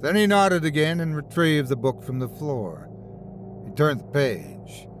 Then he nodded again and retrieved the book from the floor. He turned the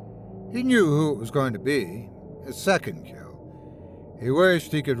page. He knew who it was going to be, his second kill. He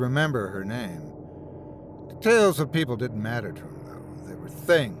wished he could remember her name. Details of people didn't matter to him, though. They were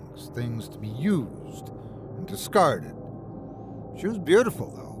things to be used and discarded. She was beautiful,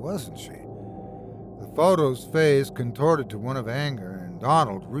 though, wasn't she? The photo's face contorted to one of anger, and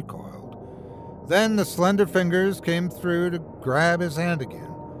Donald recoiled. Then the slender fingers came through to grab his hand again.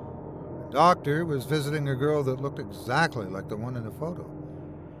 The doctor was visiting a girl that looked exactly like the one in the photo.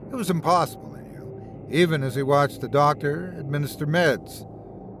 It was impossible, he knew, even as he watched the doctor administer meds.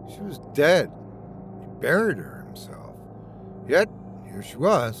 She was dead. He buried her himself. Yet, here she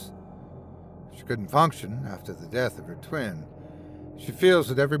was. She couldn't function after the death of her twin. She feels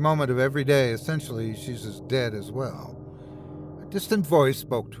at every moment of every day, essentially, she's as dead as well. A distant voice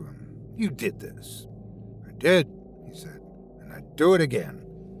spoke to him. You did this. I did, he said, and I'd do it again.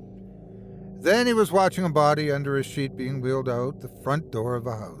 Then he was watching a body under a sheet being wheeled out the front door of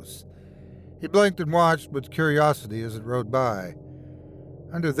a house. He blinked and watched with curiosity as it rode by.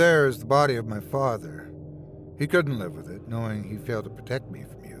 Under there is the body of my father. He couldn't live with it, knowing he failed to protect me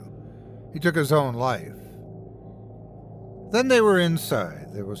from you. He took his own life. Then they were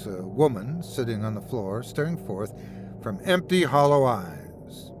inside. There was a woman sitting on the floor, staring forth from empty, hollow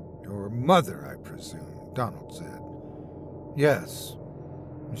eyes. Your mother, I presumed. Donald said. Yes,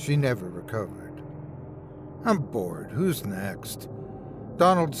 she never recovered. I'm bored. Who's next?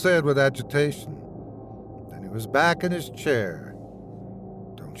 Donald said with agitation. Then he was back in his chair.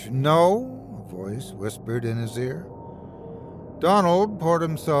 Don't you know? A voice whispered in his ear. Donald poured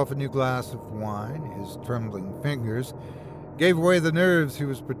himself a new glass of wine. His trembling fingers gave away the nerves he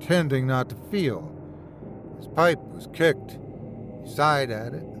was pretending not to feel. His pipe was kicked. He sighed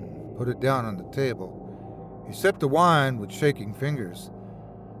at it and put it down on the table. He sipped the wine with shaking fingers.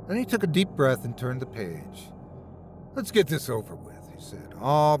 Then he took a deep breath and turned the page. Let's get this over with, he said,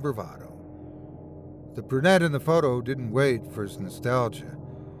 all bravado. The brunette in the photo didn't wait for his nostalgia.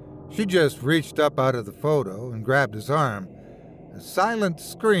 She just reached up out of the photo and grabbed his arm, a silent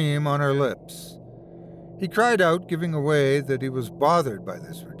scream on her lips. He cried out, giving away that he was bothered by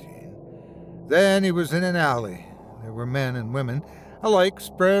this routine. Then he was in an alley. There were men and women alike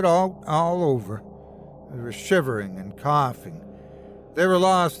spread all over. They were shivering and coughing. They were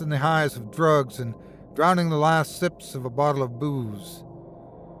lost in the highs of drugs and drowning the last sips of a bottle of booze.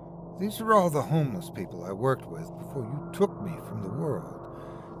 These are all the homeless people I worked with before you took me from the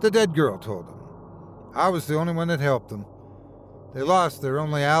world, the dead girl told him. I was the only one that helped them. They lost their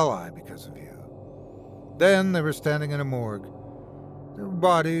only ally because of you. Then they were standing in a morgue. There were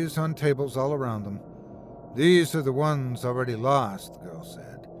bodies on tables all around them. These are the ones already lost, the girl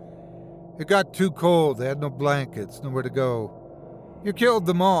said. It got too cold. They had no blankets, nowhere to go. You killed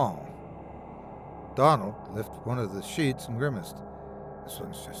them all. Donald lifted one of the sheets and grimaced. This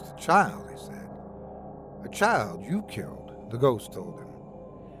one's just a child, he said. A child you killed, the ghost told him.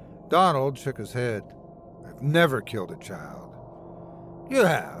 Donald shook his head. I've never killed a child. You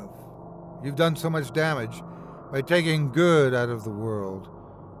have. You've done so much damage by taking good out of the world.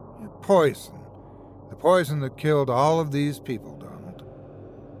 You're poison. The poison that killed all of these people, Donald.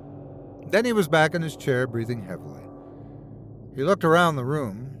 Then he was back in his chair, breathing heavily. He looked around the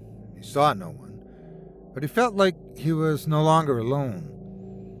room. He saw no one, but he felt like he was no longer alone.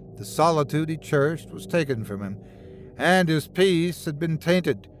 The solitude he cherished was taken from him, and his peace had been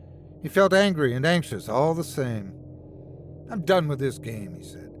tainted. He felt angry and anxious all the same. I'm done with this game, he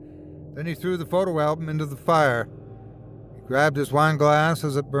said. Then he threw the photo album into the fire. He grabbed his wine glass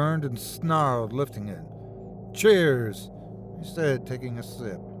as it burned and snarled, lifting it. Cheers, he said, taking a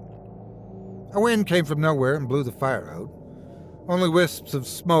sip. A wind came from nowhere and blew the fire out. Only wisps of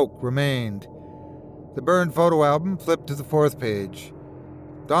smoke remained. The burned photo album flipped to the 4th page.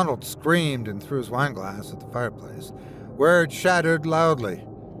 Donald screamed and threw his wine glass at the fireplace, where it shattered loudly.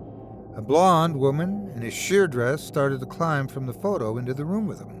 A blonde woman in a sheer dress started to climb from the photo into the room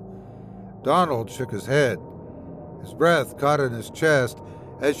with him. Donald shook his head. His breath caught in his chest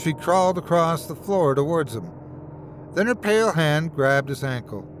as she crawled across the floor towards him. Then her pale hand grabbed his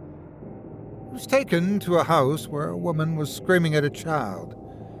ankle. He was taken to a house where a woman was screaming at a child.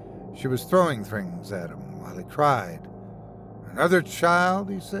 She was throwing things at him while he cried. Another child,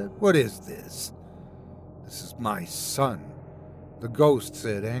 he said. What is this? This is my son, the ghost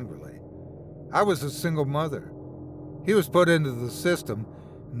said angrily. I was a single mother. He was put into the system,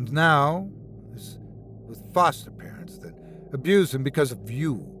 and now is with foster parents that abuse him because of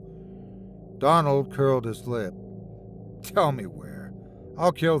you. Donald curled his lip. Tell me where.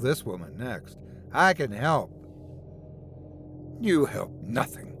 I'll kill this woman next. I can help. You help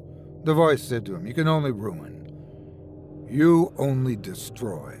nothing, the voice said to him. You can only ruin. You only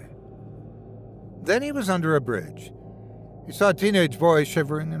destroy. Then he was under a bridge. He saw a teenage boy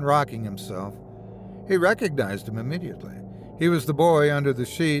shivering and rocking himself. He recognized him immediately. He was the boy under the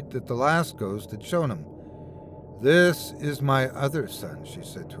sheet that the last ghost had shown him. This is my other son, she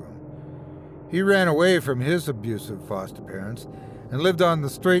said to him. He ran away from his abusive foster parents and lived on the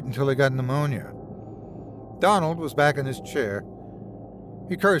street until he got pneumonia. Donald was back in his chair.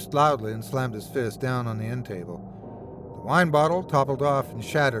 He cursed loudly and slammed his fist down on the end table. The wine bottle toppled off and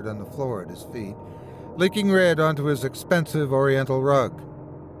shattered on the floor at his feet, leaking red onto his expensive oriental rug.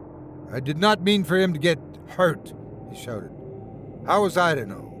 I did not mean for him to get hurt, he shouted. How was I to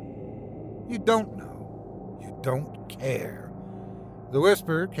know? You don't know. You don't care. The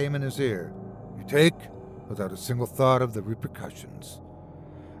whisper came in his ear. You take without a single thought of the repercussions.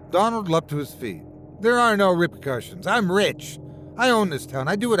 Donald leapt to his feet. There are no repercussions. I'm rich. I own this town.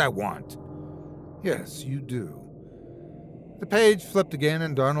 I do what I want. Yes, you do. The page flipped again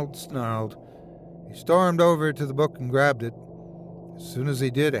and Donald snarled. He stormed over to the book and grabbed it. As soon as he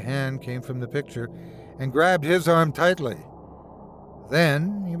did, a hand came from the picture and grabbed his arm tightly.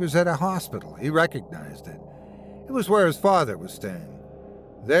 Then he was at a hospital. He recognized it. It was where his father was staying.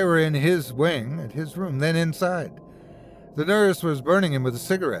 They were in his wing at his room, then inside. The nurse was burning him with a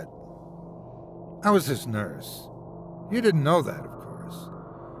cigarette. I was his nurse. You didn't know that, of course.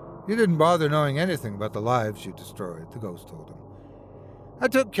 You didn't bother knowing anything about the lives you destroyed, the ghost told him. I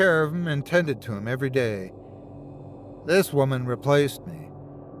took care of him and tended to him every day. This woman replaced me.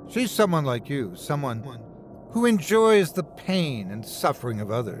 She's someone like you, someone who enjoys the pain and suffering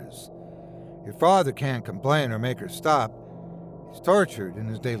of others. Your father can't complain or make her stop. He's tortured in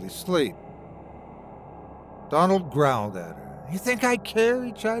his daily sleep. Donald growled at her. You think I care?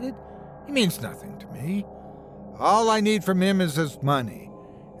 He chided. He means nothing to me. All I need from him is his money,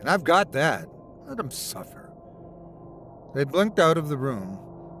 and I've got that. Let him suffer. They blinked out of the room.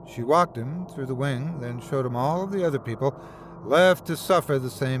 She walked him through the wing, then showed him all of the other people left to suffer the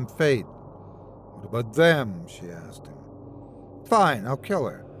same fate. What about them? She asked him. Fine, I'll kill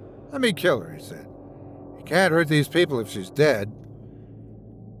her. Let me kill her, he said. You can't hurt these people if she's dead.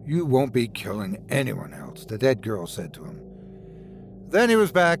 You won't be killing anyone else, the dead girl said to him. Then he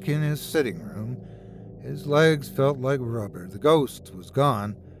was back in his sitting room. His legs felt like rubber. The ghost was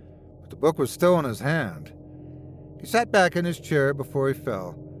gone, but the book was still in his hand. He sat back in his chair before he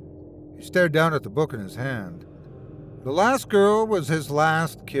fell. He stared down at the book in his hand. The last girl was his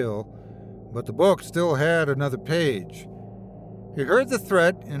last kill, but the book still had another page. He heard the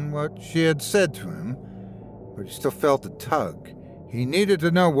threat in what she had said to him, but he still felt a tug. He needed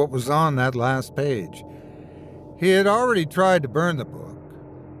to know what was on that last page. He had already tried to burn the book.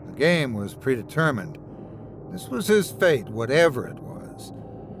 The game was predetermined. This was his fate, whatever it was.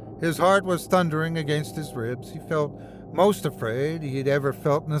 His heart was thundering against his ribs. He felt most afraid he'd ever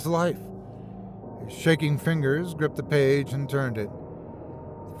felt in his life. His shaking fingers gripped the page and turned it.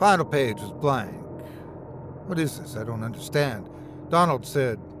 The final page was blank. What is this? I don't understand. Donald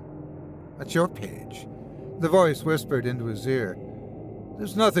said, That's your page. The voice whispered into his ear.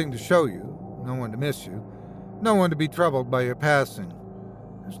 There's nothing to show you, no one to miss you, no one to be troubled by your passing.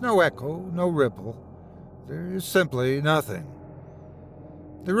 There's no echo, no ripple. There is simply nothing.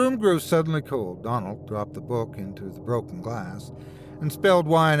 The room grew suddenly cold. Donald dropped the book into the broken glass and spilled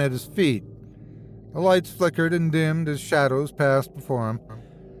wine at his feet. The lights flickered and dimmed as shadows passed before him.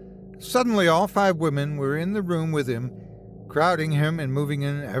 Suddenly all 5 women were in the room with him, crowding him and moving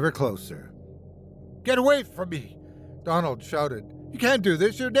in ever closer. Get away from me, Donald shouted. You can't do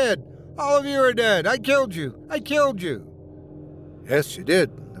this, you're dead. All of you are dead. I killed you. I killed you. Yes, you did,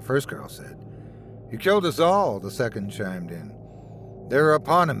 the first girl said. You killed us all, the second chimed in. They were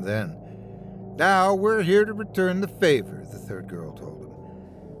upon him then. Now we're here to return the favor, the third girl told him.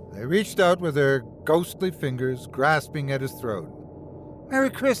 They reached out with their ghostly fingers, grasping at his throat.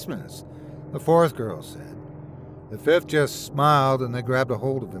 Merry Christmas, the fourth girl said. The fifth just smiled and they grabbed a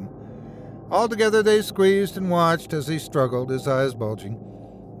hold of him. All together they squeezed and watched as he struggled, his eyes bulging.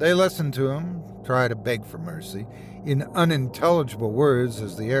 They listened to him, tried to beg for mercy, in unintelligible words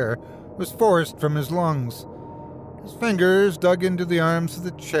as the air was forced from his lungs. His fingers dug into the arms of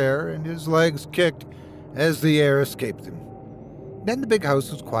the chair and his legs kicked as the air escaped him. Then the big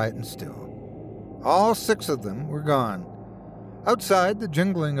house was quiet and still. All 6 of them were gone. Outside, the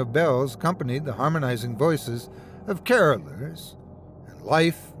jingling of bells accompanied the harmonizing voices of carolers, and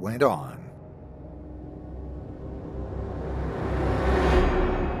life went on.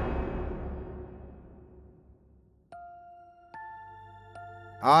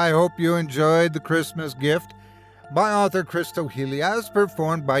 I hope you enjoyed The Christmas Gift by author Christo Healy as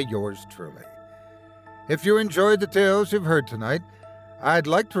performed by yours truly. If you enjoyed the tales you've heard tonight, I'd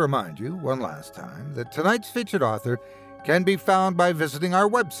like to remind you one last time that tonight's featured author can be found by visiting our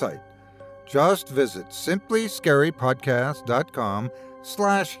website. Just visit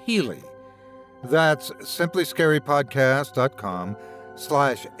simplyscarypodcast.com/Healy. That's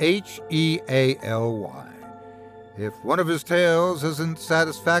simplyscarypodcast.com/HEALY. If one of his tales isn't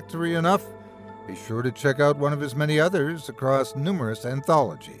satisfactory enough, be sure to check out one of his many others across numerous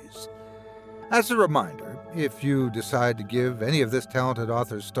anthologies. As a reminder, if you decide to give any of this talented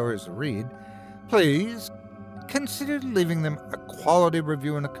author's stories a read, please consider leaving them a quality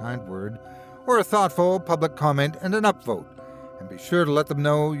review and a kind word, or a thoughtful public comment and an upvote, and be sure to let them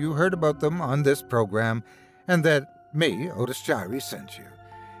know you heard about them on this program and that me, Otis Gyrie, sent you.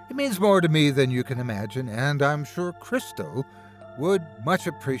 It means more to me than you can imagine, and I'm sure Christo would much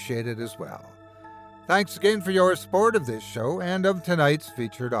appreciate it as well. Thanks again for your support of this show and of tonight's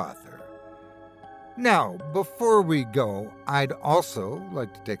featured author. Now, before we go, I'd also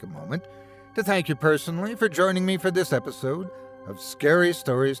like to take a moment to thank you personally for joining me for this episode of Scary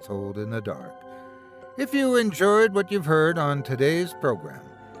Stories Told in the Dark. If you enjoyed what you've heard on today's program,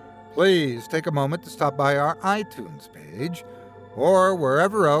 please take a moment to stop by our iTunes page or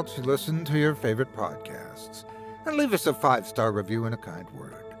wherever else you listen to your favorite podcasts and leave us a 5-star review and a kind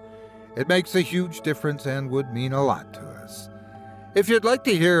word. It makes a huge difference and would mean a lot to us. If you'd like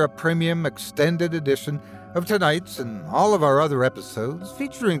to hear a premium extended edition of tonight's and all of our other episodes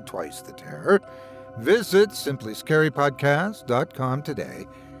featuring Twice the Terror, visit simplyscarypodcast.com today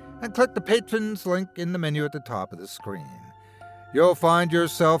and click the Patrons link in the menu at the top of the screen. You'll find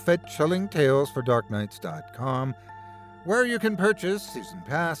yourself at chillingtalesfordarknights.com, where you can purchase season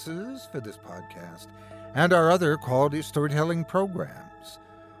passes for this podcast and our other quality storytelling programs,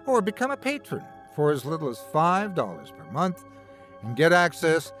 or become a patron for as little as $5 per month and get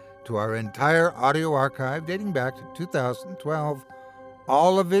access to our entire audio archive dating back to 2012,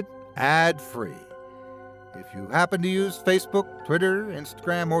 all of it ad-free. If you happen to use Facebook, Twitter,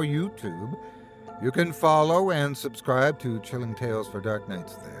 Instagram, or YouTube, you can follow and subscribe to Chilling Tales for Dark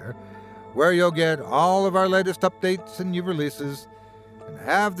Nights there, where you'll get all of our latest updates and new releases and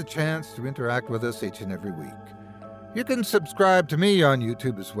have the chance to interact with us each and every week. You can subscribe to me on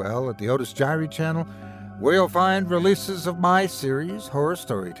YouTube as well at the Otis Gyrie channel, where you'll find releases of my series, Horror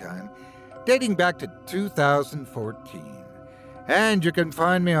Storytime, dating back to 2014. And you can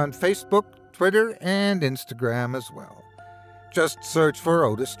find me on Facebook, Twitter, and Instagram as well. Just search for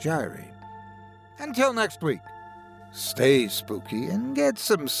Otis Gyrie. Until next week, stay spooky and get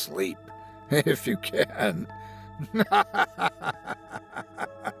some sleep, if you can.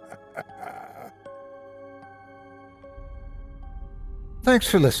 Thanks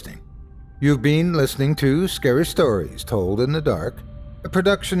for listening. You've been listening to Scary Stories Told in the Dark, a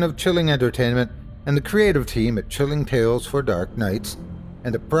production of Chilling Entertainment and the creative team at Chilling Tales for Dark Nights,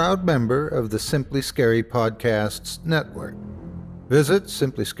 and a proud member of the Simply Scary Podcasts network. Visit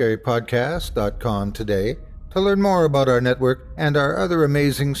simplyscarypodcast.com today to learn more about our network and our other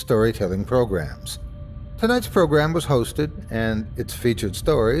amazing storytelling programs. Tonight's program was hosted, and its featured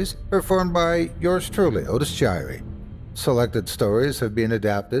stories performed by yours truly, Otis Gyrie. Selected stories have been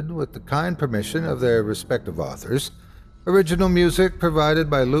adapted with the kind permission of their respective authors. Original music provided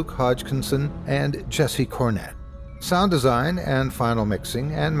by Luke Hodgkinson and Jesse Cornett. Sound design and final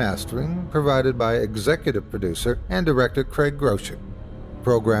mixing and mastering provided by executive producer and director Craig Groshek.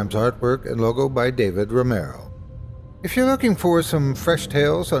 Program's artwork and logo by David Romero. If you're looking for some fresh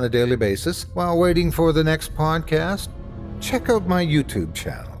tales on a daily basis while waiting for the next podcast, check out my YouTube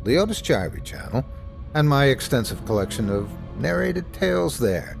channel, the Otis Gyrie channel, and my extensive collection of narrated tales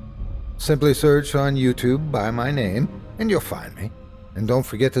there. Simply search on YouTube by my name and you'll find me. And don't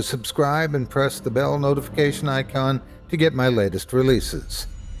forget to subscribe and press the bell notification icon to get my latest releases.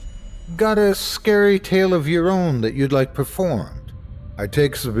 Got a scary tale of your own that you'd like performed? I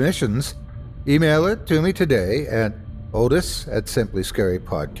take submissions. Email it to me today at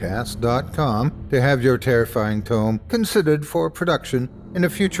otis@simplyscarypodcast.com to have your terrifying tome considered for production in a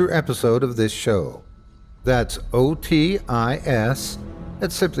future episode of this show. That's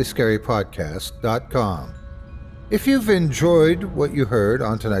otis@simplyscarypodcast.com. If you've enjoyed what you heard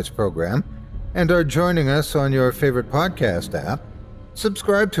on tonight's program and are joining us on your favorite podcast app,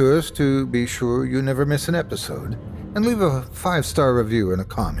 subscribe to us to be sure you never miss an episode, and leave a 5-star review and a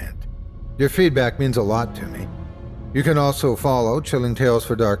comment. Your feedback means a lot to me. You can also follow Chilling Tales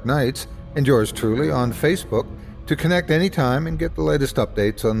for Dark Nights and yours truly on Facebook to connect anytime and get the latest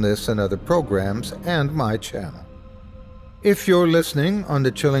updates on this and other programs and my channel. If you're listening on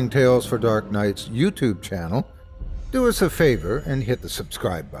the Chilling Tales for Dark Nights YouTube channel, do us a favor and hit the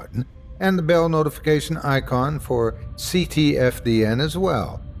subscribe button and the bell notification icon for CTFDN as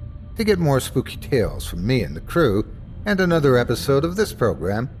well to get more spooky tales from me and the crew and another episode of this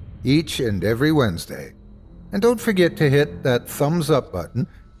program each and every Wednesday. And don't forget to hit that thumbs up button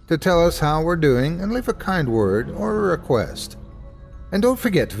to tell us how we're doing and leave a kind word or a request. And don't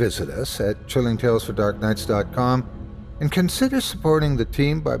forget to visit us at chillingtalesfordarknights.com and consider supporting the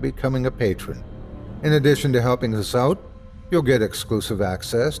team by becoming a patron. In addition to helping us out, you'll get exclusive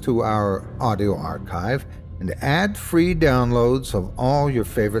access to our audio archive and ad-free downloads of all your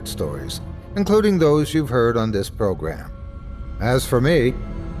favorite stories, including those you've heard on this program. As for me,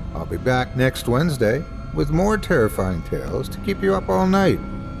 I'll be back next Wednesday with more terrifying tales to keep you up all night.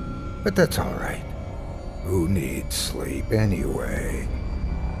 But that's all right. Who needs sleep anyway?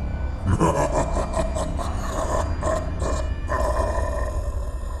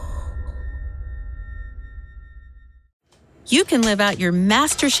 You can live out your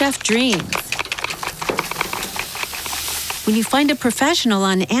MasterChef dreams when you find a professional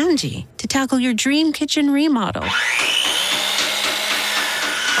on Angie to tackle your dream kitchen remodel.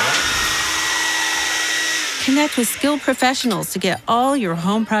 Connect with skilled professionals to get all your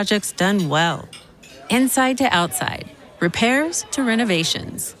home projects done well. Inside to outside, repairs to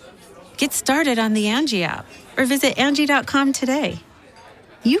renovations. Get started on the Angie app or visit Angie.com today.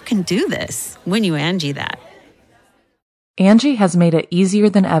 You can do this when you Angie that. Angie has made it easier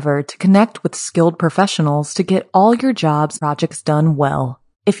than ever to connect with skilled professionals to get all your jobs projects done well.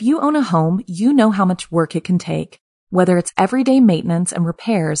 If you own a home, you know how much work it can take, whether it's everyday maintenance and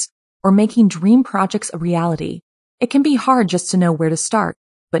repairs or making dream projects a reality. It can be hard just to know where to start,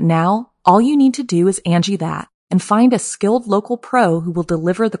 but now all you need to do is Angie that and find a skilled local pro who will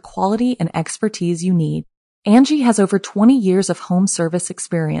deliver the quality and expertise you need. Angie has over 20 years of home service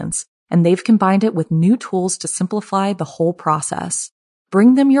experience, and they've combined it with new tools to simplify the whole process.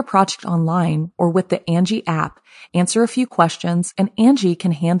 Bring them your project online or with the Angie app, answer a few questions, and Angie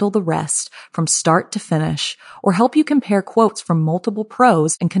can handle the rest from start to finish or help you compare quotes from multiple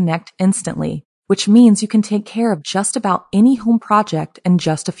pros and connect instantly, which means you can take care of just about any home project in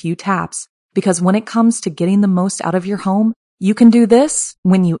just a few taps. Because when it comes to getting the most out of your home, you can do this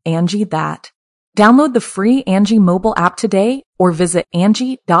when you Angie that. Download the free Angie mobile app today or visit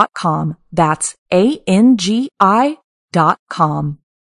Angie.com. That's ANGI.com.